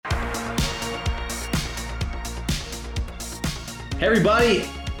Hey everybody,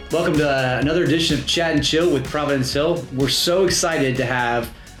 welcome to another edition of Chat and Chill with Providence Hill. We're so excited to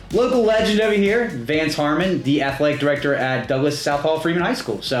have local legend over here, Vance Harmon, the athletic director at Douglas South Hall Freeman High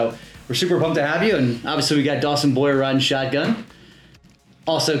School. So we're super pumped to have you, and obviously we got Dawson Boyer riding shotgun.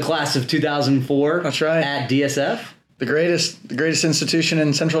 Also class of 2004. That's right. At DSF. The greatest institution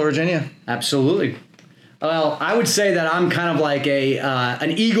in Central Virginia. Absolutely. Well, I would say that I'm kind of like an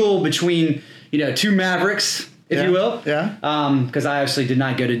eagle between, two mavericks, if you will. Yeah. Because I obviously did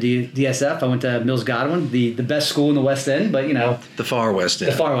not go to DSF. I went to Mills Godwin, the best school in the West End, but the far West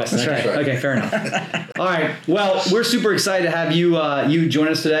End. The far West End. That's right. Okay, fair enough. All right. Well, we're super excited to have you join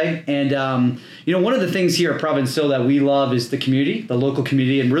us today, and one of the things here at Providence Hill that we love is the community, the local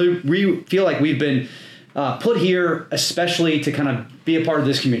community, and really we feel like we've been put here especially to kind of be a part of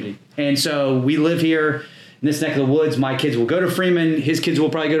this community. And so we live here in this neck of the woods. My kids will go to Freeman. His kids will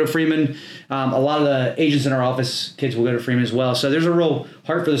probably go to Freeman. A lot of the agents in our office, kids will go to Freeman as well. So there's a real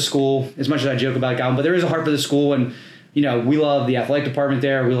heart for the school, as much as I joke about Godwin, but there is a heart for the school. And, we love the athletic department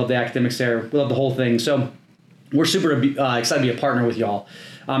there. We love the academics there. We love the whole thing. So we're super excited to be a partner with y'all.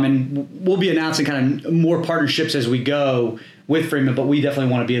 And we'll be announcing kind of more partnerships as we go with Freeman, but we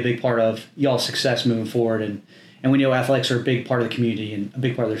definitely want to be a big part of y'all's success moving forward. And we know athletics are a big part of the community and a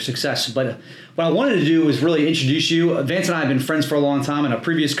big part of their success. But what I wanted to do was really introduce you. Vance and I have been friends for a long time. In a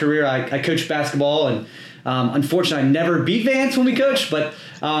previous career, I coached basketball, and unfortunately, I never beat Vance when we coached, but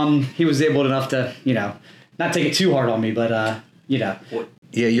he was able enough to, not take it too hard on me, but, Yeah,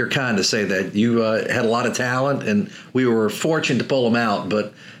 you're kind to say that. You had a lot of talent, and we were fortunate to pull them out,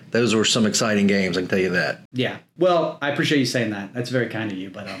 but those were some exciting games, I can tell you that. Yeah. Well, I appreciate you saying that. That's very kind of you.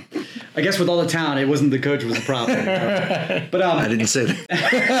 But I guess with all the talent, it wasn't the coach was the problem. But I didn't say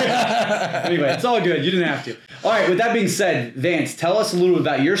that. Anyway, it's all good. You didn't have to. All right. With that being said, Vance, tell us a little bit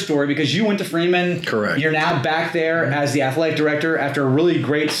about your story, because you went to Freeman. Correct. You're now back there as the athletic director after a really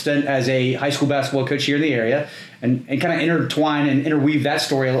great stint as a high school basketball coach here in the area, and kind of intertwine and interweave that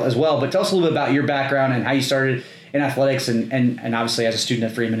story as well. But tell us a little bit about your background and how you started in athletics and obviously as a student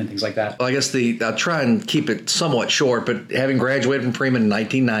at Freeman and things like that. Well, I guess I'll try and keep it somewhat short, but having graduated from Freeman in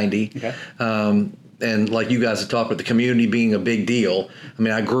 1990, okay. And like you guys have talked about the community being a big deal. I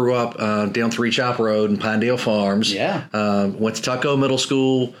mean, I grew up down Three Chop Road in Pinedale Farms. Yeah. Went to Tucko Middle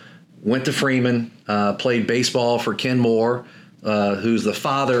School, went to Freeman, played baseball for Ken Moore, who's the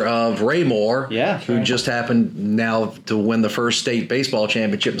father of Ray Moore, who just happened now to win the first state baseball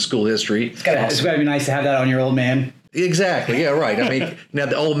championship in school history. It's got to be nice to have that on your old man. Exactly. Yeah, right. I mean, now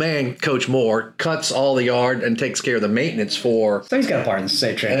the old man, Coach Moore, cuts all the yard and takes care of the maintenance for. So he's got a part in the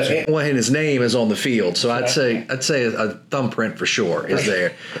state championship. Well, and his name is on the field, so I'd say a thumbprint for sure is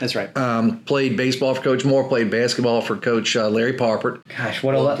there. That's right. Played baseball for Coach Moore. Played basketball for Coach Larry Parpert. Gosh,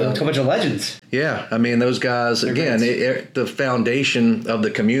 what a bunch of legends. Yeah, I mean those guys again. The foundation of the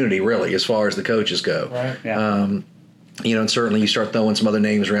community, really, as far as the coaches go. Right. Yeah. And certainly you start throwing some other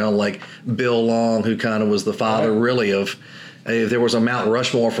names around like Bill Long, who kind of was the father really of, if there was a Mount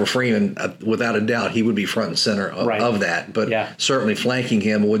Rushmore for Freeman, without a doubt, he would be front and center of that. But certainly flanking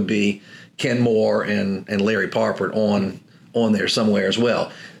him would be Ken Moore and Larry Parpert on there somewhere as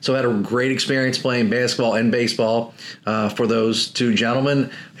well. So I had a great experience playing basketball and baseball for those two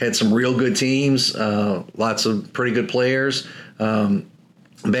gentlemen. Had some real good teams, lots of pretty good players.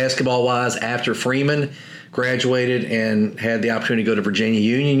 Basketball-wise, after Freeman, graduated and had the opportunity to go to Virginia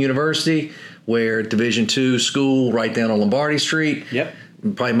Union University, where Division II school right down on Lombardi Street. Yep.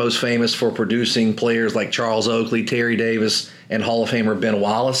 Probably most famous for producing players like Charles Oakley, Terry Davis, and Hall of Famer Ben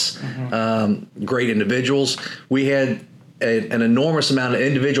Wallace. Mm-hmm. Great individuals. We had an enormous amount of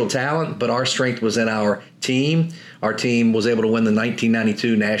individual talent, but our strength was in our team. Our team was able to win the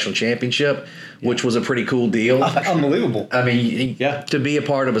 1992 national championship, which was a pretty cool deal. Unbelievable. I mean, to be a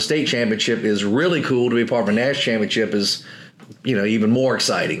part of a state championship is really cool. To be a part of a national championship is, even more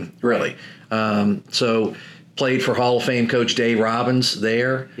exciting, really. So played for Hall of Fame coach Dave Robbins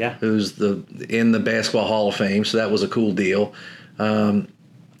there, who's in the Basketball Hall of Fame. So that was a cool deal.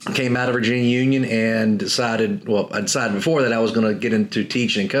 Came out of Virginia Union and decided before that I was going to get into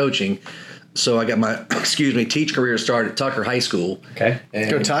teaching and coaching. So I got my, teach career started at Tucker High School. Okay. And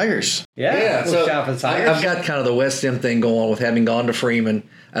go Tigers. Yeah. So shout out for the Tigers. I've got kind of the West End thing going with having gone to Freeman.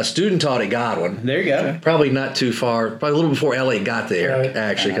 A student taught at Godwin. There you go. Probably not too far, probably a little before Elliot got there,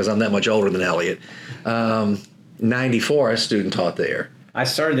 actually, because I'm that much older than Elliot. 94, I student taught there. I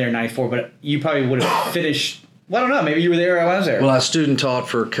started there in 94, but you probably would have finished, well, I don't know, maybe you were there or I was there. Well, I student taught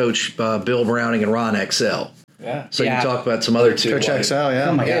for Coach Bill Browning and Ron Excel. Yeah. So you talk about some other two. Coach XL, yeah.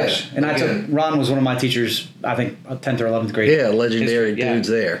 Oh my gosh. And Ron was one of my teachers, I think 10th or 11th grade. Yeah, legendary dudes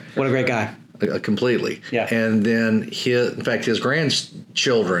there. What a great guy. completely. Yeah. And then his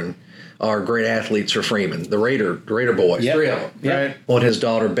grandchildren are great athletes for Freeman. The Raider boys, Yep. 3 of them. Yep. Right. Well, his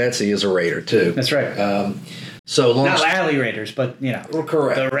daughter Betsy is a Raider too. That's right. So long. Not Alley Raiders, but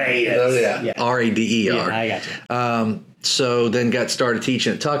Correct. the Raiders. Yeah. RADER. Yeah, I got you. So then got started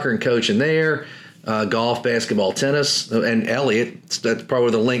teaching at Tucker and coaching there. Golf, basketball, tennis, and Elliot. That's probably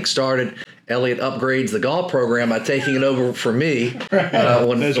where the link started. Elliot upgrades the golf program by taking it over for me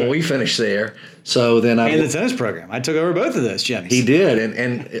when we finished there. So then And the tennis program. I took over both of those, Jimmy. he did,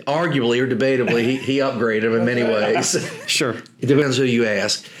 and arguably or debatably, he upgraded him in many ways. Sure. It depends who you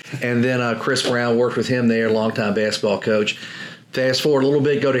ask. And then Chris Brown worked with him there, longtime basketball coach. Fast forward a little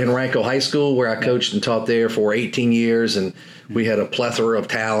bit, go to Henrico High School, where I coached and taught there for 18 years, and we had a plethora of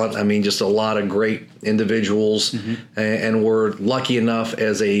talent. I mean, just a lot of great individuals, and we're lucky enough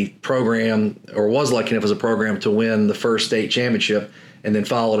as a program, or was lucky enough as a program, to win the first state championship, and then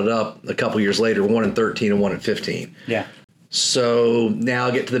followed it up a couple years later, 1 in 13 and 1 in 15. Yeah. So now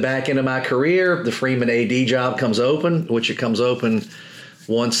I get to the back end of my career. The Freeman AD job comes open, which it comes open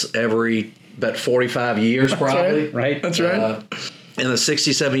once every about 45 years, probably. Right. That's right. In the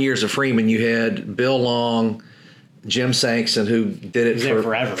 67 years of Freeman, you had Bill Long, Jim Sankson, who did it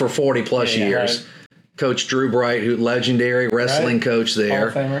forever. for 40 plus years. Right. Coach Drew Bright, who legendary wrestling coach there.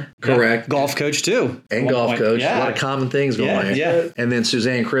 Hall of Famer. Correct. Golf coach, too. And golf coach. Yeah. A lot of common things going on. Yeah. And then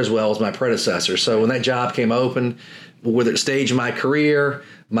Suzanne Criswell was my predecessor. So when that job came open, with the stage of my career,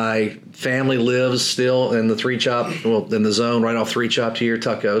 my family lives still in the in the zone right off 3 Chop here,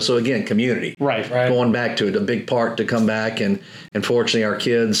 Tucko. So again, community. Right. Going back to it, a big part to come back. And fortunately, our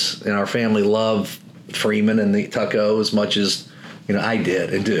kids and our family love Freeman and the Tucko as much as I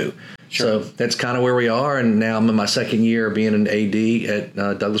did and do. Sure. So that's kind of where we are, and now I'm in my second year being an AD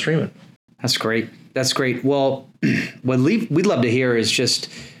at Douglas Freeman. That's great. That's great. Well, what we'd love to hear is just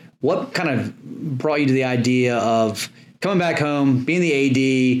what kind of brought you to the idea of coming back home, being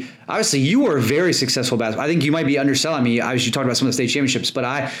the AD. Obviously, you were very successful basketball. I think you might be underselling me. Obviously, you talked about some of the state championships, but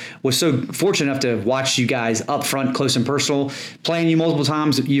I was so fortunate enough to watch you guys up front, close and personal, playing you multiple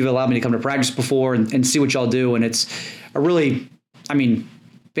times. You've allowed me to come to practice before and see what y'all do, and it's a really,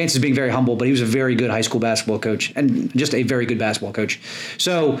 Vance is being very humble, but he was a very good high school basketball coach and just a very good basketball coach.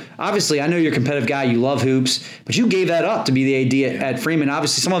 So obviously, I know you're a competitive guy. You love hoops, but you gave that up to be the AD at Freeman.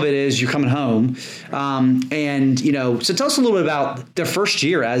 Obviously, some of it is you're coming home. So tell us a little bit about the first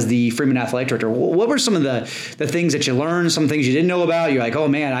year as the Freeman athletic director. What were some of the things that you learned, some things you didn't know about? You're like, oh,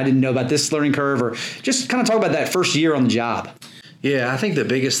 man, I didn't know about this learning curve, or just kind of talk about that first year on the job. Yeah, I think the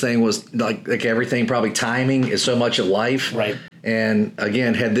biggest thing was like everything, probably timing is so much of life. Right. And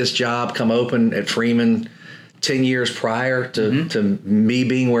again, had this job come open at Freeman 10 years prior to me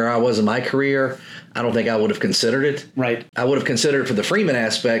being where I was in my career, I don't think I would have considered it. Right. I would have considered it for the Freeman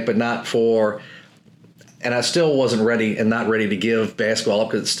aspect, but not for, and I still wasn't ready and not ready to give basketball up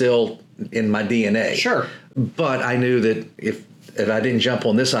because it's still in my DNA. Sure. But I knew that if I didn't jump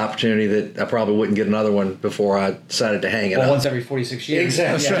on this opportunity, that I probably wouldn't get another one before I decided to hang it up. Once every 46 years.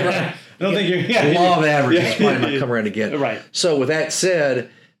 Exactly. Yeah, right. I don't think you're... Law of averages probably might come around again. Right. So with that said,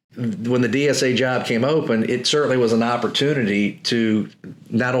 when the DSA job came open, it certainly was an opportunity to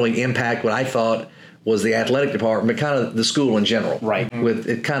not only impact what I thought was the athletic department, but kind of the school in general. Right. With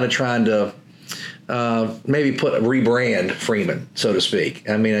it kind of trying to maybe rebrand Freeman, so to speak.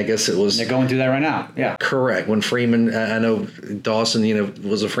 I mean, I guess it was... They're going through that right now. Yeah. Correct. When Freeman, I know Dawson,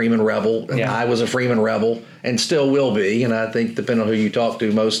 was a Freeman rebel. And I was a Freeman rebel and still will be. And I think depending on who you talk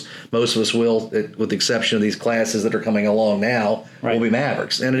to, most of us will, with the exception of these classes that are coming along now, will be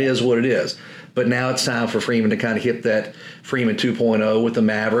Mavericks. And it is what it is. But now it's time for Freeman to kind of hit that Freeman 2.0 with the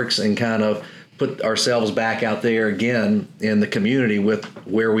Mavericks and kind of put ourselves back out there again in the community with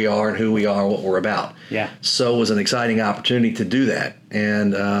where we are and who we are and what we're about. Yeah. So it was an exciting opportunity to do that.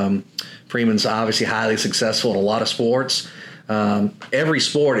 And Freeman's obviously highly successful in a lot of sports. Every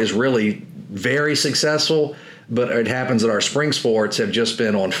sport is really very successful, but it happens that our spring sports have just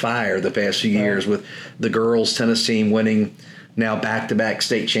been on fire the past few years with the girls tennis team winning now back-to-back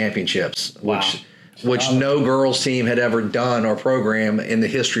state championships, which no girls team had ever done or program in the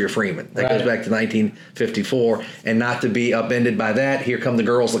history of Freeman. That goes back to 1954. And not to be upended by that, here come the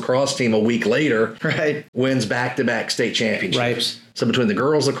girls lacrosse team a week later, wins back-to-back state championships. Right. So between the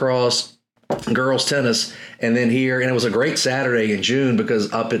girls lacrosse, girls tennis, and then here, and it was a great Saturday in June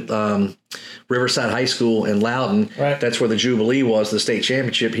because up at Riverside High School in Loudon, that's where the Jubilee was, the state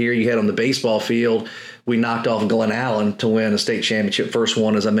championship. Here you had on the baseball field, we knocked off Glen Allen to win a state championship, first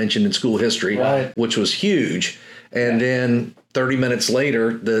one, as I mentioned, in school history, which was huge. And then 30 minutes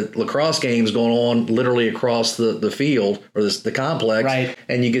later, the lacrosse game's going on literally across the field or the complex, right.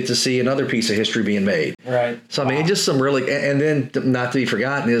 and you get to see another piece of history being made. Right. So, I mean, just some really – and then not to be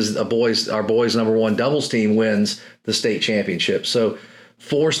forgotten is our boys' number one doubles team wins the state championship. So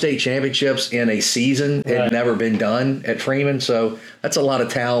 4 state championships in a season had never been done at Freeman. So that's a lot of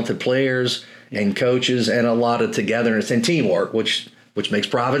talented players and coaches and a lot of togetherness and teamwork, which makes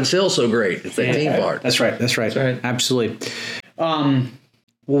Providence Hill so great. It's that team part. That's right. Absolutely. Well,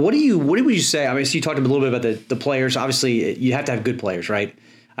 what would you say? I mean, so you talked a little bit about the players. Obviously, you have to have good players, right?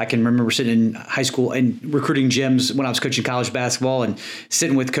 I can remember sitting in high school and recruiting gyms when I was coaching college basketball and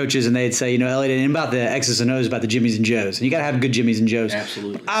sitting with coaches, and they'd say, Elliot, and about the X's and O's, about the Jimmies and Joes. And you got to have good Jimmies and Joes.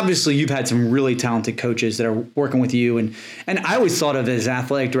 Absolutely. But obviously, you've had some really talented coaches that are working with you. And I always thought of it as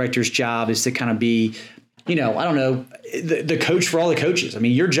athletic director's job is to kind of be, I don't know, the coach for all the coaches. I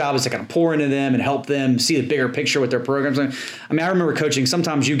mean, your job is to kind of pour into them and help them see the bigger picture with their programs. I mean, I remember coaching,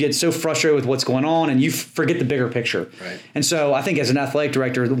 sometimes you get so frustrated with what's going on and you forget the bigger picture. Right. And so I think as an athletic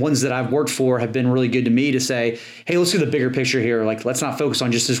director, the ones that I've worked for have been really good to me to say, hey, let's do the bigger picture here. Like, let's not focus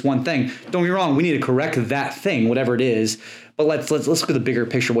on just this one thing. Don't get me wrong, we need to correct that thing, whatever it is. But let's look at the bigger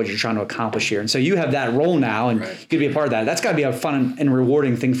picture of what you're trying to accomplish here. And so you have that role now, and you could be a part of that. That's got to be a fun and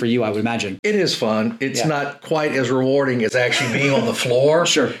rewarding thing for you, I would imagine. It is fun. It's not quite as rewarding as actually being on the floor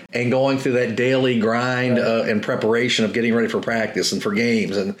and going through that daily grind and preparation of getting ready for practice and for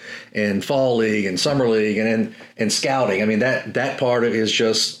games and fall league and summer league and scouting. I mean, that part of it is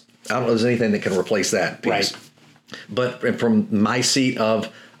just, I don't know if there's anything that can replace that piece. Right. But from my seat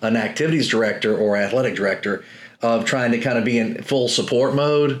of an activities director or athletic director, of trying to kind of be in full support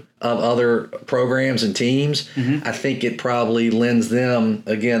mode of other programs and teams, I think it probably lends them,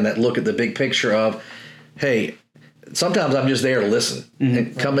 again, that look at the big picture of, hey, sometimes I'm just there to listen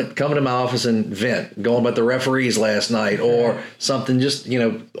and coming to my office and vent, going about the referees last night or something just,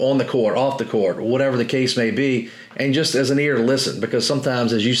 on the court, off the court, whatever the case may be, and just as an ear to listen, because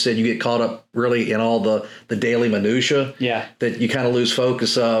sometimes, as you said, you get caught up really in all the daily minutia that you kind of lose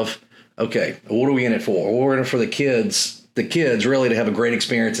focus of, okay, what are we in it for? We're in it for the kids really to have a great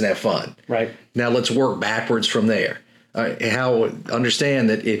experience and have fun. Right. Now let's work backwards from there.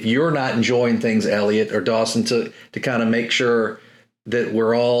 Understand that if you're not enjoying things, Elliot or Dawson, to kind of make sure that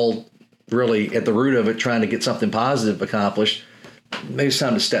we're all really at the root of it trying to get something positive accomplished, maybe it's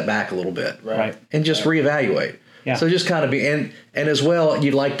time to step back a little bit. Right. And just reevaluate. Yeah. So just kind of be, and as well,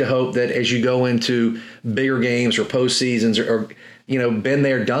 you'd like to hope that as you go into bigger games or postseasons or been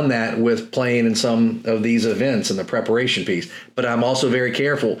there, done that with playing in some of these events and the preparation piece. But I'm also very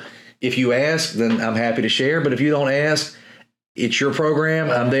careful. If you ask, then I'm happy to share. But if you don't ask, it's your program.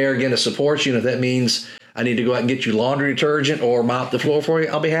 I'm there again to support you. And if that means I need to go out and get you laundry detergent or mop the floor for you,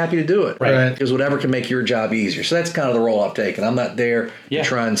 I'll be happy to do it. Right. Because whatever can make your job easier. So that's kind of the role I've taken. I'm not there to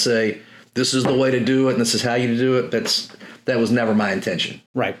try and say, this is the way to do it and this is how you do it. That was never my intention.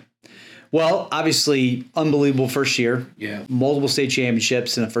 Right. Well, obviously, unbelievable first year. Yeah. Multiple state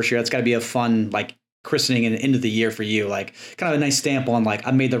championships in the first year. That's got to be a fun, christening and end of the year for you. Kind of a nice stamp on,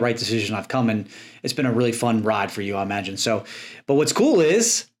 I made the right decision. I've come, and it's been a really fun ride for you, I imagine. So, but what's cool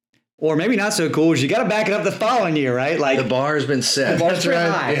is, or maybe not so cool, is you got to back it up the following year, right? The bar has been set. The bar's pretty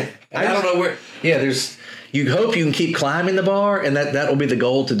high. Yeah. I don't know where. Yeah, there's. You hope you can keep climbing the bar, and that will be the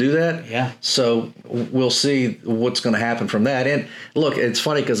goal to do that. Yeah. So we'll see what's going to happen from that. And look, it's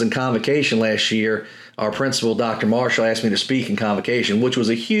funny because in convocation last year, our principal, Dr. Marshall, asked me to speak in convocation, which was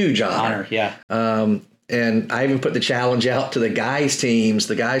a huge honor. Yeah. And I even put the challenge out to the guys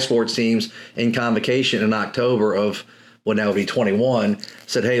sports teams in convocation in October of what now would be 21.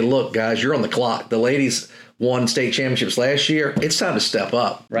 Said, hey, look, guys, you're on the clock. The ladies won state championships last year. It's time to step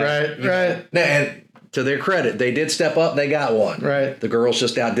up. Right. Now, and to their credit, they did step up. They got one. Right. The girls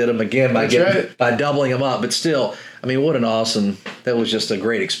just outdid them again by doubling them up. But still, I mean, that was just a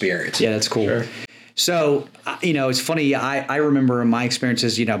great experience. Yeah, that's cool. Sure. So, it's funny. I remember my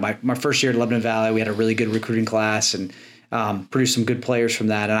experiences, my first year at Lebanon Valley, we had a really good recruiting class and produced some good players from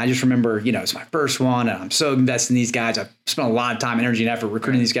that. And I just remember, it's my first one and I'm so invested in these guys. I've spent a lot of time, energy, and effort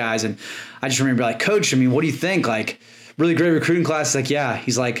recruiting these guys. And I just remember Coach, what do you think? Really great recruiting class. Yeah.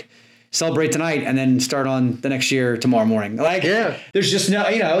 He's like, celebrate tonight and then start on the next year tomorrow morning. There's just no,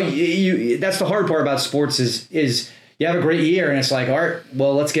 that's the hard part about sports is you have a great year and it's all right,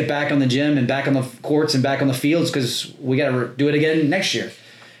 well, let's get back on the gym and back on the courts and back on the fields because we got to do it again next year.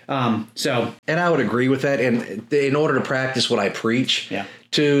 And I would agree with that. And in order to practice what I preach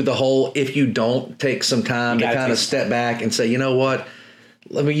to the whole, if you don't take some time to kind of step back and say, you know what,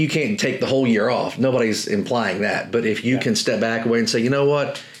 you can't take the whole year off. Nobody's implying that. But if you can step back away and say, you know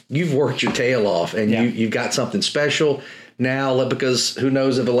what, you've worked your tail off and you've got something special. now, because who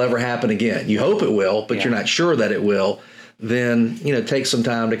knows if it'll ever happen again. You hope it will, but you're not sure that it will. Then, take some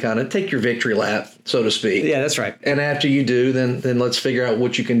time to kind of take your victory lap, so to speak. Yeah, that's right. And after you do, then let's figure out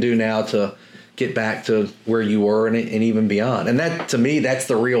what you can do now to get back to where you were and even beyond. And that, to me, that's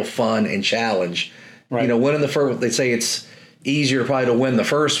the real fun and challenge. Right. Winning the first, they say it's easier probably to win the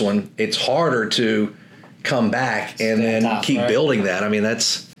first one. It's harder to come back and then keep building that. I mean,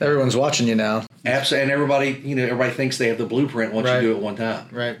 that's everyone's watching you now. Absolutely, and everybody thinks they have the blueprint once you do it one time.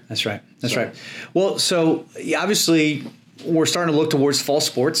 Right. That's right. That's right. Well, so obviously we're starting to look towards fall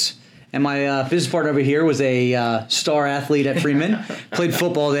sports. And my business partner over here was a star athlete at Freeman, played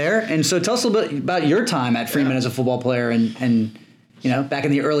football there. And so tell us a little bit about your time at Freeman as a football player and back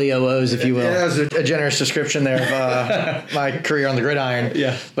in the early 00s, if you will. Yeah, that was a generous description there of my career on the gridiron.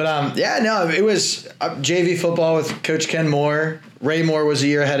 Yeah. But, it was JV football with Coach Ken Moore. Ray Moore was a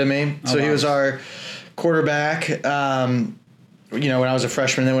year ahead of me. So he was our quarterback, when I was a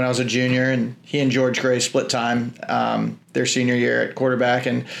freshman, then when I was a junior. And he and George Gray split time their senior year at quarterback.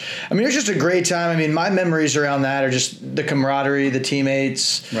 And, it was just a great time. My memories around that are just the camaraderie, the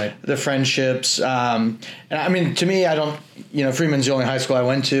teammates, the friendships. And, to me, I don't – Freeman's the only high school I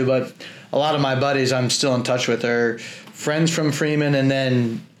went to, but a lot of my buddies I'm still in touch with are friends from Freeman, and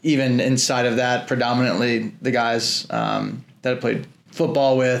then even inside of that, predominantly the guys that I played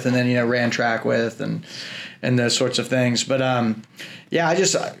football with and then, ran track with and those sorts of things. But, I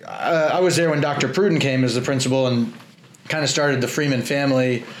was there when Dr. Pruden came as the principal and kind of started the Freeman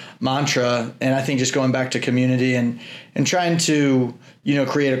family mantra. And I think just going back to community and trying to,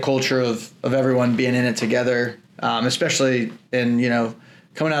 create a culture of everyone being in it together, especially in,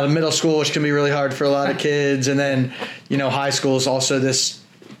 coming out of middle school, which can be really hard for a lot of kids. And then, high school is also this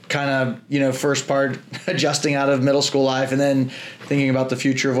kind of, first part adjusting out of middle school life and then thinking about the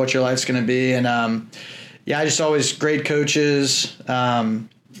future of what your life's going to be. And, I just always great coaches,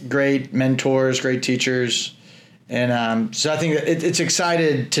 great mentors, great teachers. And so I think it's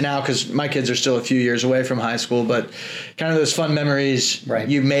excited to now because my kids are still a few years away from high school, but kind of those fun memories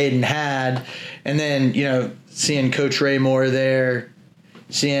you made and had. And then, seeing Coach Ray Moore there,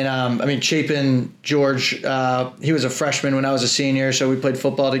 seeing, Chapin George, he was a freshman when I was a senior, so we played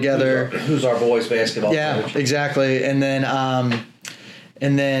football together. Who's our boys basketball coach? Yeah, exactly. And then,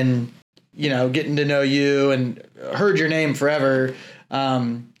 getting to know you and heard your name forever.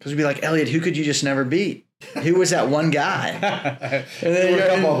 Because we'd be like, Elliot, who could you just never beat? Who was that one guy? And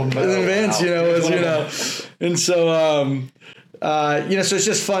then Vance, and so, so it's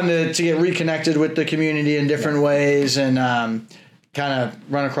just fun to get reconnected with the community in different ways and kind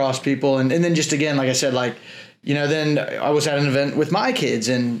of run across people. And then just again, like I said, then I was at an event with my kids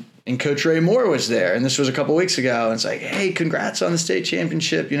and Coach Ray Moore was there, and this was a couple weeks ago. And it's like, hey, congrats on the state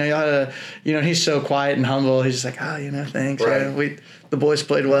championship. You ought to, he's so quiet and humble. He's just like, thanks. Right. The boys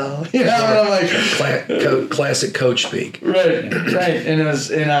played well. And I'm like, classic coach speak. Right. And it was,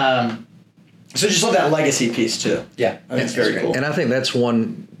 so just love that legacy piece too. Yeah. It's very cool. And I think that's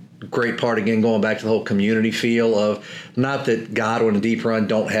one great part, again, going back to the whole community feel of, not that Godwin and Deep Run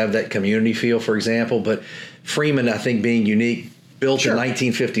don't have that community feel, for example, but Freeman, I think, being unique, built in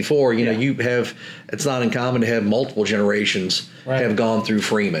 1954, you have, it's not uncommon to have multiple generations have gone through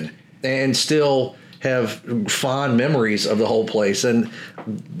Freeman and still have fond memories of the whole place. And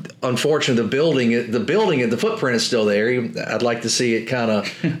unfortunately, the footprint is still there. I'd like to see it kind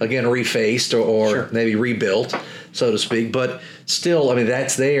of, again, refaced or maybe rebuilt, so to speak. But still,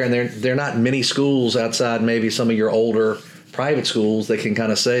 that's there, and they're not many schools outside maybe some of your older private schools that can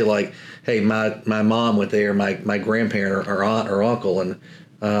kind of say, like, hey, my mom went there, my grandparent or aunt or uncle, and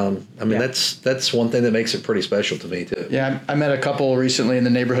that's one thing that makes it pretty special to me too. Yeah, I met a couple recently in the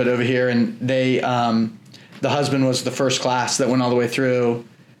neighborhood over here, and they, the husband was the first class that went all the way through,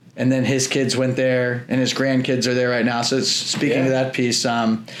 and then his kids went there, and his grandkids are there right now. So it's speaking to that piece,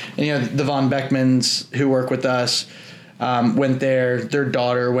 and the Von Beckmans who work with us went there, their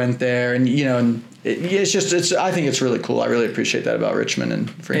daughter went there, and I think it's really cool. I really appreciate that about Richmond and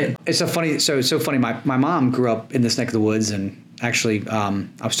Freeman. It's so funny. My mom grew up in this neck of the woods, and actually, I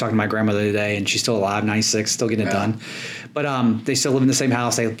was talking to my grandmother today, and she's still alive, 96, still getting it done. But they still live in the same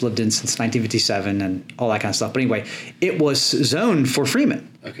house they lived in since 1957 and all that kind of stuff. But anyway, it was zoned for Freeman.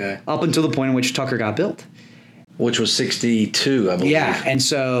 Okay. Up until the point in which Tucker got built. Which was 62, I believe. Yeah, and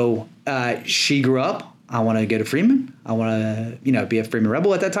so she grew up. I want to go to Freeman. I want to, be a Freeman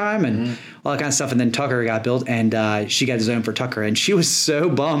Rebel at that time and all that kind of stuff. And then Tucker got built, and she got zoned for Tucker. And she was so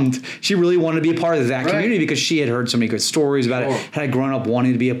bummed. She really wanted to be a part of that community because she had heard so many good stories about it, had grown up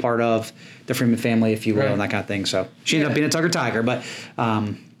wanting to be a part of the Freeman family, if you will, and that kind of thing. So she ended up being a Tucker Tiger. But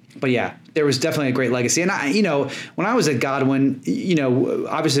But yeah, there was definitely a great legacy. And when I was at Godwin,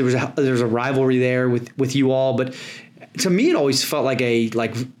 obviously there was a rivalry there with you all, but to me, it always felt like a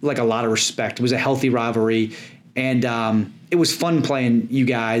lot of respect. It was a healthy rivalry, and it was fun playing you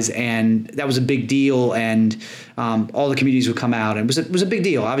guys, and that was a big deal. And all the communities would come out, and it was a big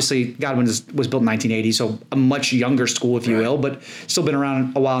deal. Obviously, Godwin was built in 1980, so a much younger school, if you will, but still been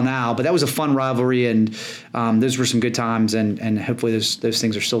around a while now. But that was a fun rivalry, and those were some good times, and hopefully those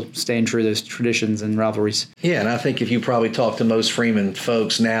things are still staying true, those traditions and rivalries. Yeah, and I think if you probably talk to most Freeman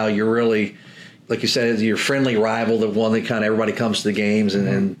folks now, you're really, like you said, your friendly rival, the one that kind of everybody comes to the games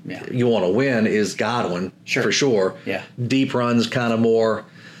and you want to win, is Godwin, for sure. Yeah. Deep Run's kind of more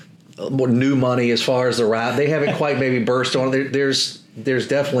new money as far as the rival. They haven't quite maybe burst on. There's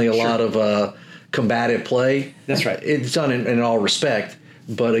definitely a lot of combative play. That's right. It's done in all respect.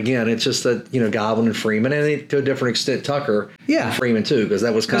 But again, it's just that, Godwin and Freeman, and to a different extent, Tucker and Freeman too, because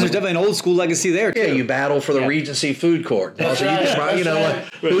that was kind of. There's definitely an old school legacy there, too. Yeah, you battle for the Regency food court. That's right.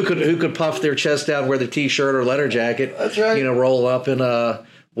 Who could puff their chest out, wear the T-shirt or leather jacket. That's right. Roll up in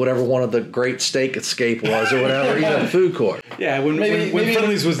whatever one of the great steak escape was or whatever, the food court. Yeah, when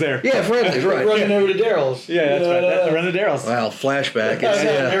Friendly's was there. Yeah, Friendly's, right. Running over to Daryl's. Yeah, that's right. Run to Daryl's. Wow, flashback.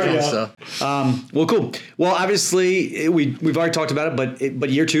 There we go. So. Well, cool. Well, obviously, we've already talked about it, but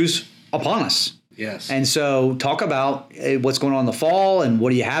year two's upon us. Yes. And so talk about what's going on in the fall and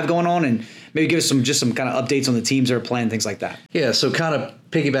what do you have going on, and maybe give us some kind of updates on the teams that are playing, things like that. Yeah, so kind of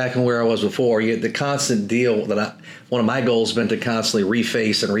piggybacking where I was before, the constant deal that one of my goals has been to constantly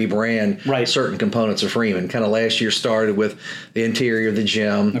reface and rebrand certain components of Freeman. Kind of last year started with the interior of the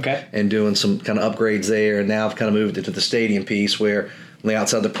gym and doing some kind of upgrades there, and now I've kind of moved it to the stadium piece where on the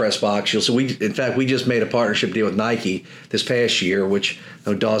outside of the press box, we just made a partnership deal with Nike this past year, which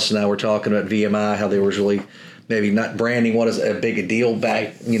Dawson and I were talking about VMI, how they was really maybe not branding what is a big a deal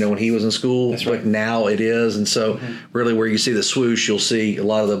back, when he was in school, but now it is. And so really where you see the swoosh, you'll see a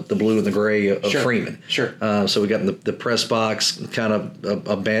lot of the blue and the gray of Freeman. Sure. So we got in the press box, kind of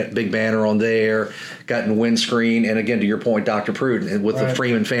a big banner on there, got in windscreen. And again, to your point, Dr. Pruden, and with the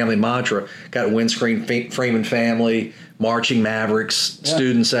Freeman family mantra, got windscreen, Freeman family, marching Mavericks,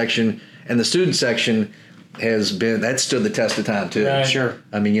 student section. And the student section that stood the test of time too. Right. Sure.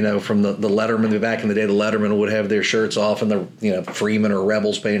 I mean, from the Letterman, back in the day, the Letterman would have their shirts off and the Freeman or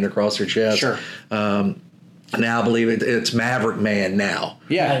Rebels painted across their chest. Sure. Now I believe it's Maverick Man now.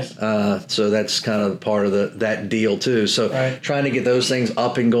 Yeah. So that's kind of part of that deal too. So trying to get those things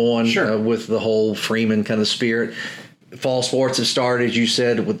up and going with the whole Freeman kind of spirit. Fall sports have started, as you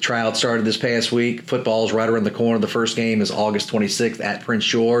said, with tryouts started this past week. Football's right around the corner. The first game is August 26th at Prince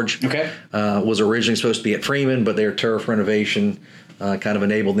George. Okay. Was originally supposed to be at Freeman, but their turf renovation kind of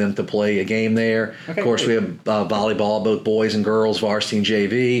enabled them to play a game there. Okay, of course, we have volleyball, both boys and girls, varsity and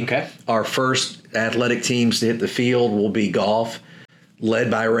JV. Okay. Our first athletic teams to hit the field will be golf,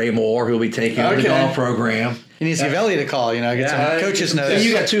 led by Ray Moore, who will be taking over the golf program. He needs to give Elliot a call, get some coaches notes.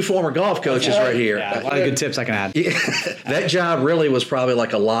 You got two former golf coaches right here. Yeah, a lot of good tips I can add. That job really was probably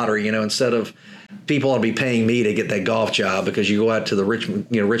like a lottery, instead of people ought to be paying me to get that golf job, because you go out to the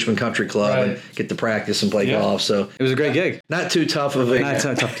Richmond Country Club and get to practice and play golf. So it was a great gig. Not too tough of a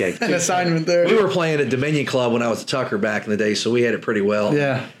tough gig. An assignment there. We were playing at Dominion Club when I was at Tucker back in the day, so we had it pretty well.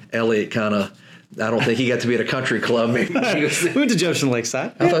 Yeah. Elliot kind of. I don't think he got to be at a country club. Maybe. We went to Jefferson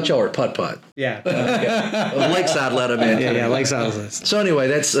Lakeside. I thought y'all were at putt-putt. Yeah. Lakeside let him in. Yeah, Lakeside was this. So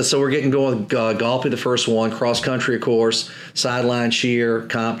anyway, so we're getting going. Golf the first one, cross country, of course, sideline cheer,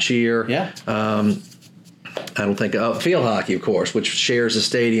 comp cheer. Yeah. I don't think field hockey, of course, which shares the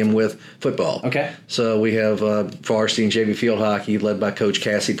stadium with football. Okay. So we have varsity and JV field hockey led by Coach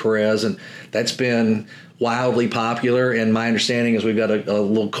Cassie Perez, and that's been wildly popular. And my understanding is we've got a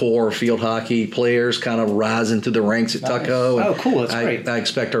little core of field hockey players kind of rising through the ranks at Tucko. Oh, cool! That's great. I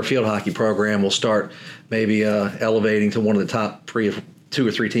expect our field hockey program will start maybe elevating to one of the top two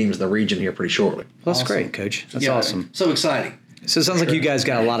or three teams in the region here pretty shortly. Well, that's great, Coach. That's awesome. So exciting. So it sounds like you guys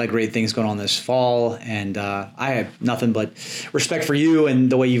got a lot of great things going on this fall, and I have nothing but respect for you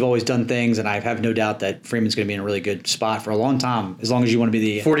and the way you've always done things, and I have no doubt that Freeman's going to be in a really good spot for a long time, as long as you want to be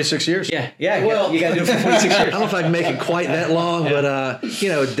the 46 years. Yeah. Well, you got to do it for 46 years. I don't know if I can make it quite that long, but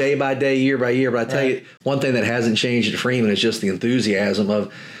day by day, year by year. But I tell you, one thing that hasn't changed at Freeman is just the enthusiasm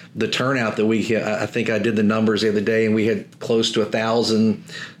of the turnout that we had. I think I did the numbers the other day, and we had close to 1,000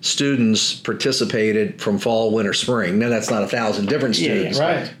 students participated from fall, winter, spring. Now that's not 1,000 different students. Yeah,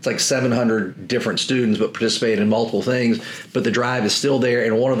 right. It's like 700 different students, but participated in multiple things. But the drive is still there.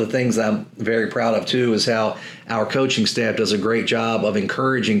 And one of the things I'm very proud of too is how our coaching staff does a great job of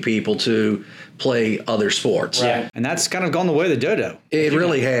encouraging people to play other sports. Right. And that's kind of gone the way of the dodo. It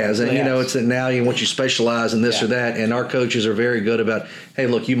really has. And, Really has. it's that now once you specialize in this or that, and our coaches are very good about, hey,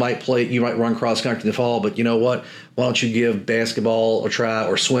 look, you might run cross country in the fall, but you know what? Why don't you give basketball a try,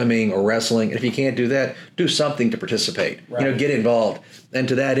 or swimming, or wrestling? And if you can't do that, do something to participate. Right. Get involved. And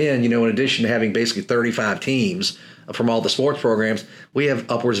to that end, in addition to having basically 35 teams from all the sports programs, we have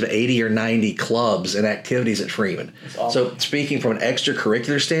upwards of 80 or 90 clubs and activities at Freeman. Awesome. So speaking from an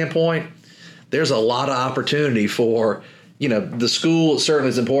extracurricular standpoint, there's a lot of opportunity for, the school certainly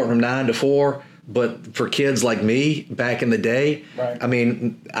is important from 9 to 4, but for kids like me back in the day, right. I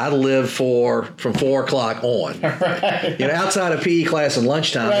mean, I lived from 4 o'clock on. Right. Outside of PE class and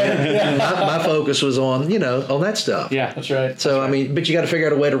lunchtime, right. my focus was on, on that stuff. Yeah, that's right. So, that's right. I mean, but you got to figure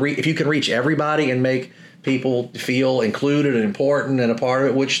out a way to if you can reach everybody and make people feel included and important and a part of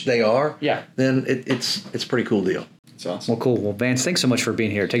it, which they are, then it's a pretty cool deal. That's awesome. Well, cool. Well, Vance, thanks so much for being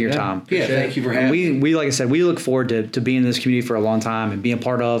here. Take your time. Yeah, thank you for having me. We, like I said, we look forward to being in this community for a long time and being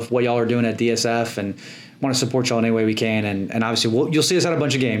part of what y'all are doing at DSF, and want to support y'all in any way we can. And obviously, you'll see us at a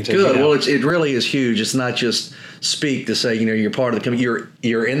bunch of games. Good. Well, it really is huge. It's not just speak to say, you're part of the community.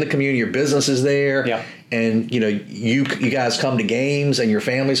 You're in the community. Your business is there. Yeah. And, you guys come to games, and your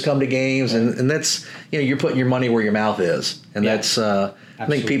families come to games. And that's, you're putting your money where your mouth is. And that's, I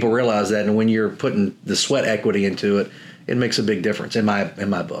think people realize that. And when you're putting the sweat equity into it, it makes a big difference in my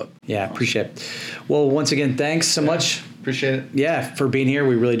book. Yeah, appreciate it. Well, once again, thanks so much. Appreciate it. Yeah, for being here.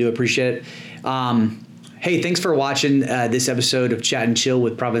 We really do appreciate it. Hey, thanks for watching this episode of Chat and Chill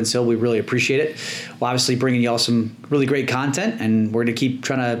with Providence Hill. We really appreciate it. We're obviously bringing y'all some really great content, and we're going to keep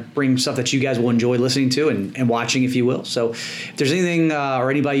trying to bring stuff that you guys will enjoy listening to and watching, if you will. So if there's anything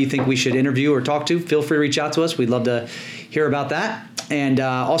or anybody you think we should interview or talk to, feel free to reach out to us. We'd love to hear about that. And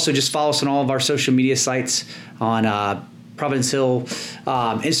also just follow us on all of our social media sites on Providence Hill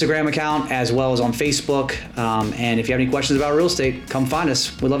Instagram account, as well as on Facebook. And if you have any questions about real estate, come find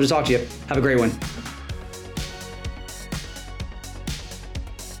us. We'd love to talk to you. Have a great one.